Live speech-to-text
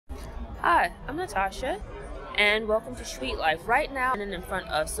Hi, I'm Natasha, and welcome to Sweet Life. Right now, I'm in front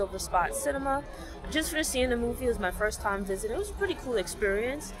of Silverspot Cinema. I just finished seeing the movie. It was my first time visiting. It was a pretty cool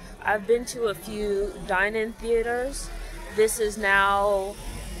experience. I've been to a few dine-in theaters. This is now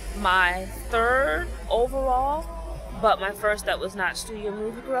my third overall, but my first that was not Studio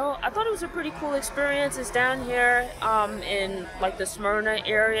Movie Grill. I thought it was a pretty cool experience. It's down here in like the Smyrna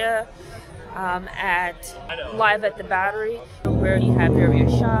area. Live at the Battery, where you have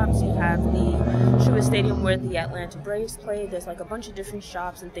various shops. You have the Sugar Stadium where the Atlanta Braves play. There's like a bunch of different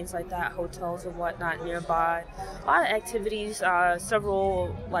shops and things like that, hotels and whatnot nearby. A lot of activities,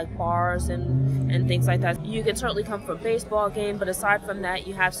 several like bars and things like that. You can certainly come for a baseball game, but aside from that,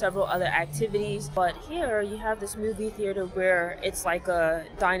 you have several other activities. But here you have this movie theater where it's like a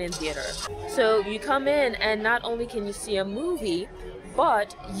dine-in theater. So you come in and not only can you see a movie,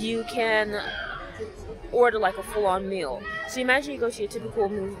 but you can order like a full-on meal. So imagine you go to your typical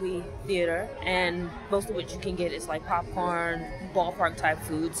movie theater, and most of what you can get is like popcorn, ballpark type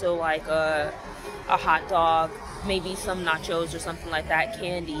food, so like a hot dog, maybe some nachos or something like that,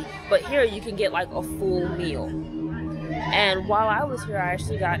 candy. But here you can get like a full meal. And while I was here, I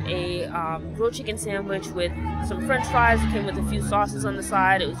actually got a grilled chicken sandwich with some french fries. It came with a few sauces on the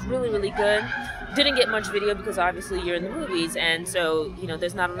side. It was really, really good. Didn't get much video because obviously you're in the movies, and so, you know,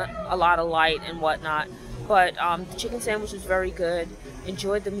 there's not a lot of light and whatnot. But the chicken sandwich was very good.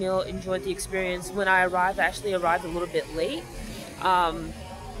 Enjoyed the meal, enjoyed the experience. When I arrived, I actually arrived a little bit late. But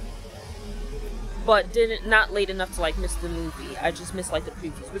not late enough to like miss the movie. I just missed like the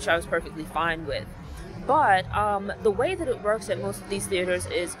previews, which I was perfectly fine with. But the way that it works at most of these theaters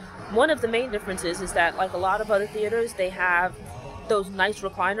is, one of the main differences is that like a lot of other theaters, they have those nice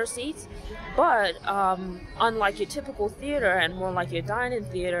recliner seats. But unlike your typical theater and more like your dine-in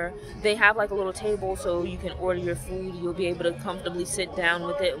theater, they have like a little table so you can order your food. You'll be able to comfortably sit down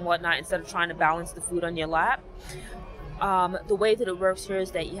with it and whatnot instead of trying to balance the food on your lap. The way that it works here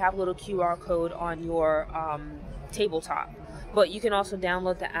is that you have a little QR code on your tabletop. But you can also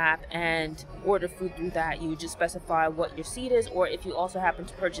download the app and order food through that. You would just specify what your seat is, or if you also happen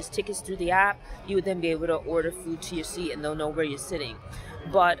to purchase tickets through the app, you would then be able to order food to your seat and they'll know where you're sitting.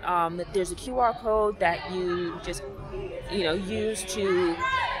 But there's a QR code that you just, use to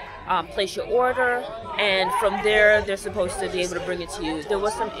place your order, and from there they're supposed to be able to bring it to you. There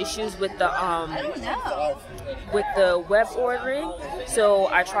was some issues with the web ordering, so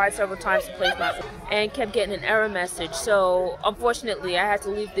I tried several times to place my order and kept getting an error message. So unfortunately I had to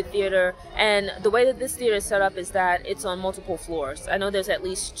leave the theater, and the way that this theater is set up is that it's on multiple floors. I know there's at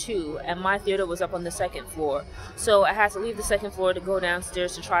least two, and my theater was up on the second floor, so I had to leave the second floor to go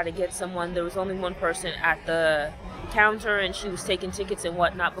downstairs to try to get someone. There was only one person at the counter and she was taking tickets and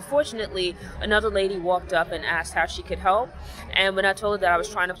whatnot, but fortunately another lady walked up and asked how she could help, and when I told her that I was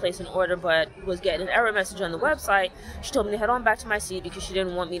trying to place an order but was getting an error message on the website, she told me to head on back to my seat because she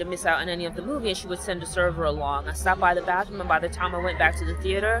didn't want me to miss out on any of the movie, and she would send a server along. I stopped by the bathroom, and by the time I went back to the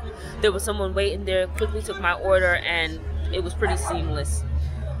theater, there was someone waiting there, quickly took my order, and it was pretty seamless.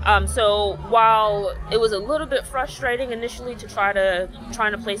 So while it was a little bit frustrating initially to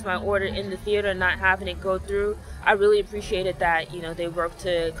trying to place my order in the theater and not having it go through, I really appreciated that, they worked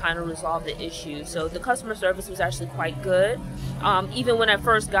to kind of resolve the issue. So the customer service was actually quite good. Even when I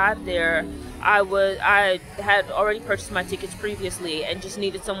first got there, I had already purchased my tickets previously and just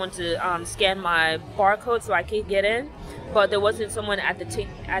needed someone to scan my barcode so I could get in. But there wasn't someone at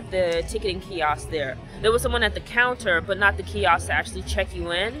the ticketing kiosk there. There was someone at the counter, but not the kiosk to actually check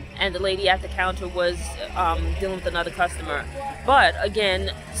you in. And the lady at the counter was dealing with another customer. But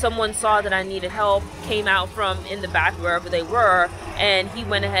again, someone saw that I needed help, came out from in the back wherever they were, and he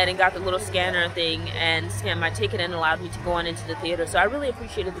went ahead and got the little scanner thing and scanned my ticket and allowed me to go on into the theater. So I really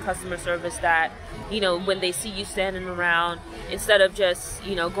appreciated the customer service that, when they see you standing around, instead of just,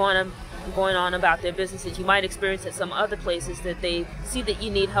 going on about their businesses, you might experience at some other places, that they see that you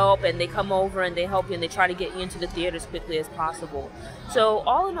need help and they come over and they help you and they try to get you into the theater as quickly as possible. So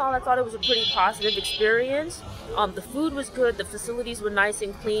all in all, I thought it was a pretty positive experience. The food was good, the facilities were nice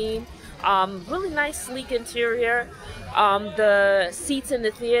and clean, really nice sleek interior. The seats in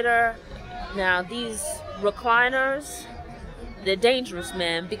the theater, now these recliners, they're dangerous,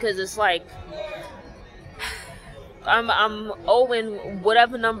 man, because it's like, I'm owing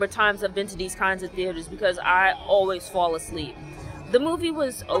whatever number of times I've been to these kinds of theaters because I always fall asleep. The movie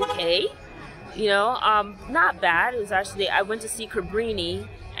was okay, not bad. It was actually, I went to see Cabrini,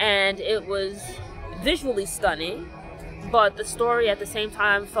 and it was visually stunning, but the story at the same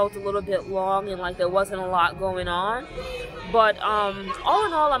time felt a little bit long and like there wasn't a lot going on. But all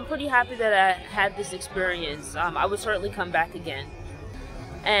in all, I'm pretty happy that I had this experience. I would certainly come back again.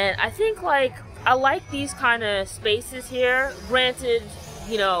 And I think like I like these kind of spaces here. Granted,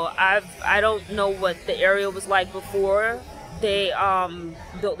 you know, I don't know what the area was like before they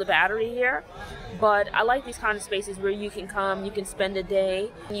built the Battery here, but I like these kind of spaces where you can come, you can spend a day.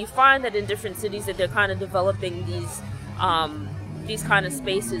 And you find that in different cities that they're kind of developing these kind of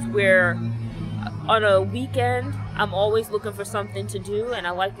spaces where on a weekend I'm always looking for something to do, and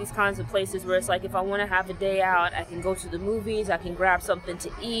I like these kinds of places where it's like if I want to have a day out, I can go to the movies, I can grab something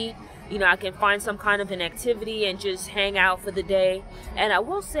to eat, you know, I can find some kind of an activity and just hang out for the day. And I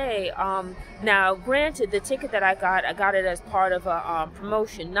will say, now granted, the ticket that I got it as part of a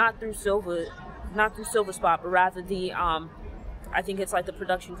promotion, not through Silverspot, but rather the I think it's like the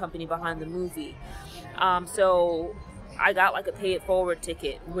production company behind the movie. So I got like a pay it forward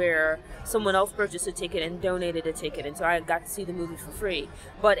ticket where someone else purchased a ticket and donated a ticket, and so I got to see the movie for free.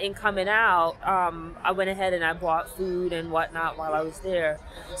 But in coming out, I went ahead and I bought food and whatnot while I was there.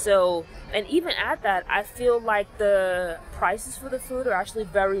 So, and even at that, I feel like the prices for the food are actually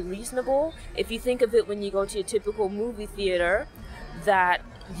very reasonable. If you think of it when you go to a typical movie theater, that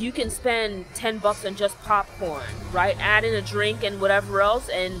you can spend $10 on just popcorn, right? Add in a drink and whatever else,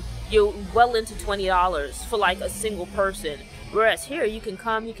 and you're well into $20 for like a single person. Whereas here you can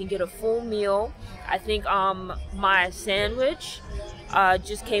come, you can get a full meal. I think my sandwich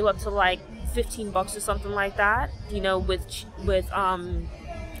just came up to like $15 or something like that, you know, with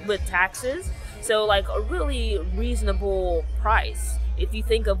taxes. So like a really reasonable price if you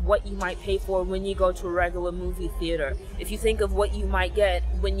think of what you might pay for when you go to a regular movie theater. If you think of what you might get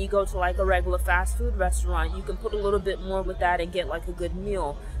when you go to like a regular fast food restaurant, you can put a little bit more with that and get like a good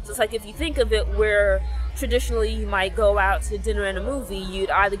meal. So it's like if you think of it where traditionally you might go out to dinner and a movie, you'd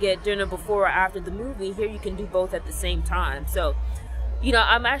either get dinner before or after the movie. Here you can do both at the same time. So, you know,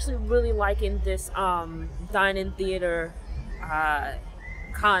 I'm actually really liking this dine-in theater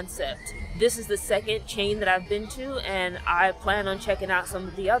concept. This is the second chain that I've been to, and I plan on checking out some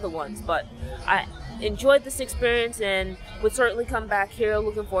of the other ones. But I enjoyed this experience and would certainly come back here.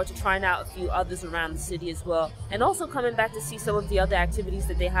 Looking forward to trying out a few others around the city as well, and also coming back to see some of the other activities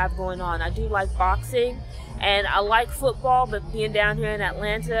that they have going on. I do like boxing and I like football, but being down here in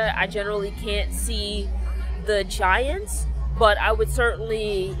Atlanta, I generally can't see the Giants. But I would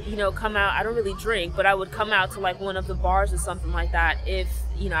certainly, you know, come out. I don't really drink, but I would come out to like one of the bars or something like that if,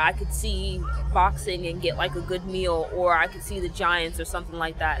 you know, I could see boxing and get like a good meal, or I could see the Giants or something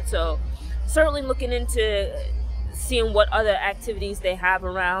like that. So certainly looking into seeing what other activities they have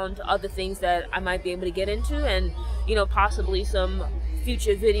around, other things that I might be able to get into, and, you know, possibly some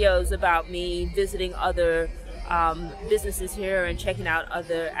future videos about me visiting other businesses here and checking out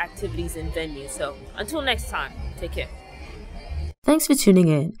other activities and venues. So until next time, take care. Thanks for tuning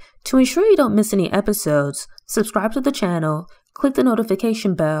in. To ensure you don't miss any episodes, subscribe to the channel, click the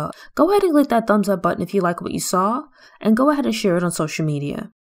notification bell, go ahead and click that thumbs up button if you like what you saw, and go ahead and share it on social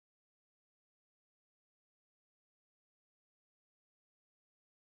media.